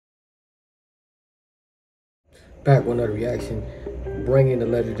Back with another reaction, bringing the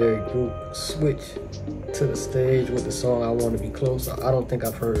legendary group Switch to the stage with the song I Want to Be Close. I don't think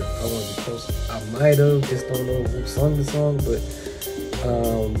I've heard I Want to Be Close. I might have, just don't know who sung the song, but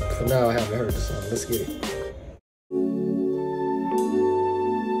for now I haven't heard the song. Let's get it.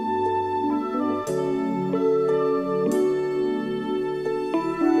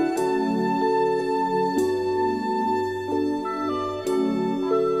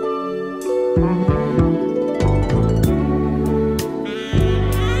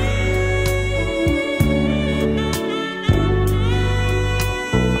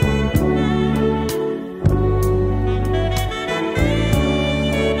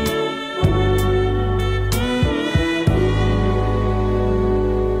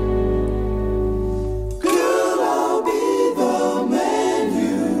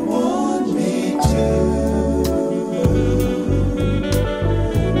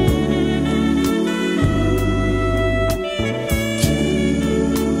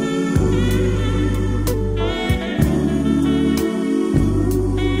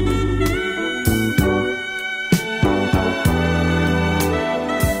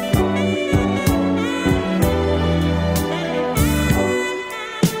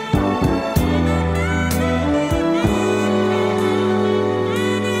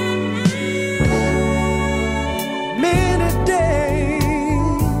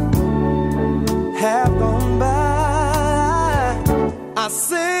 I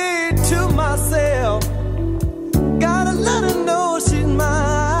say to myself, gotta let her know she's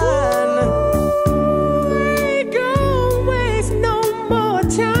mine. Ain't gonna waste no more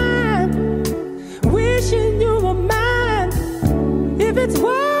time wishing you were mine. If it's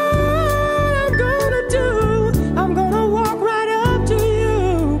what I'm gonna do, I'm gonna walk right up to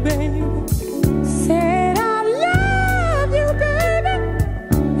you, baby. Said I love you, baby.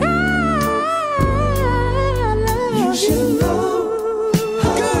 I love you. You should know.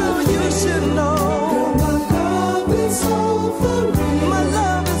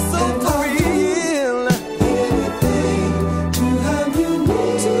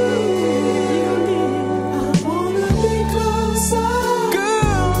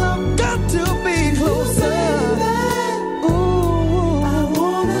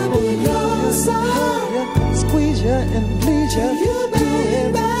 And please you do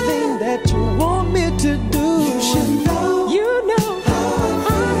everything that you want me to do. You should know. You know how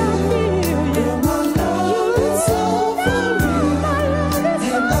I feel. Yeah. My love is so for real.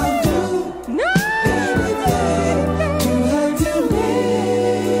 And I do anything to have you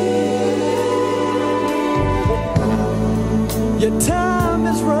near. Your time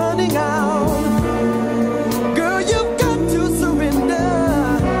is running out. Girl, you've got to surrender.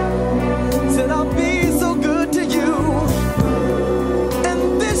 Said I'll be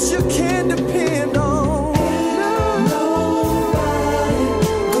you can't depend on. Nobody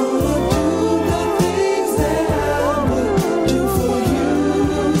gonna do the things that I would do for you.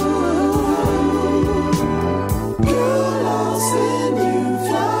 Girl, I'll send you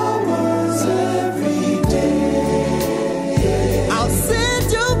flowers every day. I'll send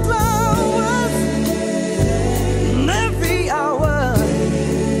you flowers every hour.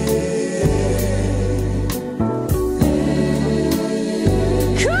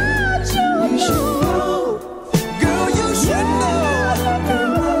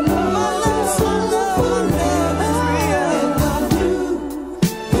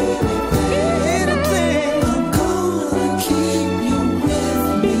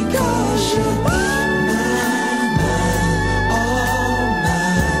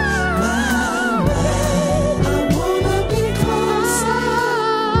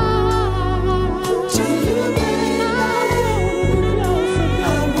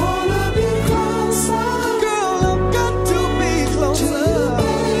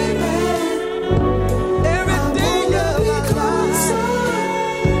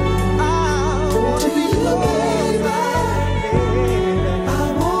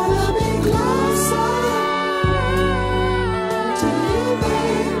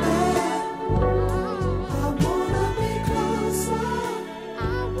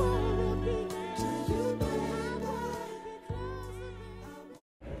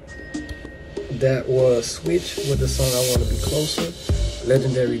 That was Switch with the song I Want to Be Closer,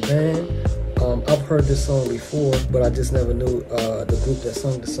 legendary band. I've heard this song before, but I just never knew the group that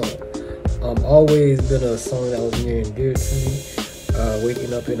sung the song. Always been a song that was near and dear to me.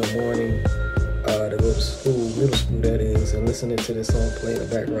 Waking up in the morning to go to school, middle school that is, and listening to this song play in the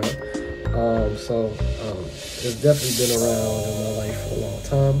background. It's definitely been around in my life for a long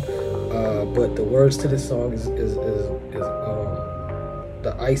time. But the words to this song is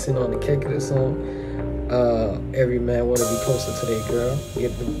the icing on the cake of this song. Every man want to be closer to their girl.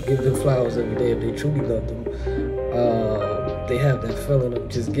 Give them flowers every day if they truly love them. They have that feeling of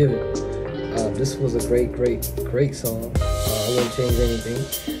just giving. This was a great song. I wouldn't change anything.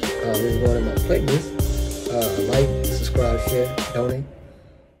 This is going in my playlist. Like, subscribe, share, donate.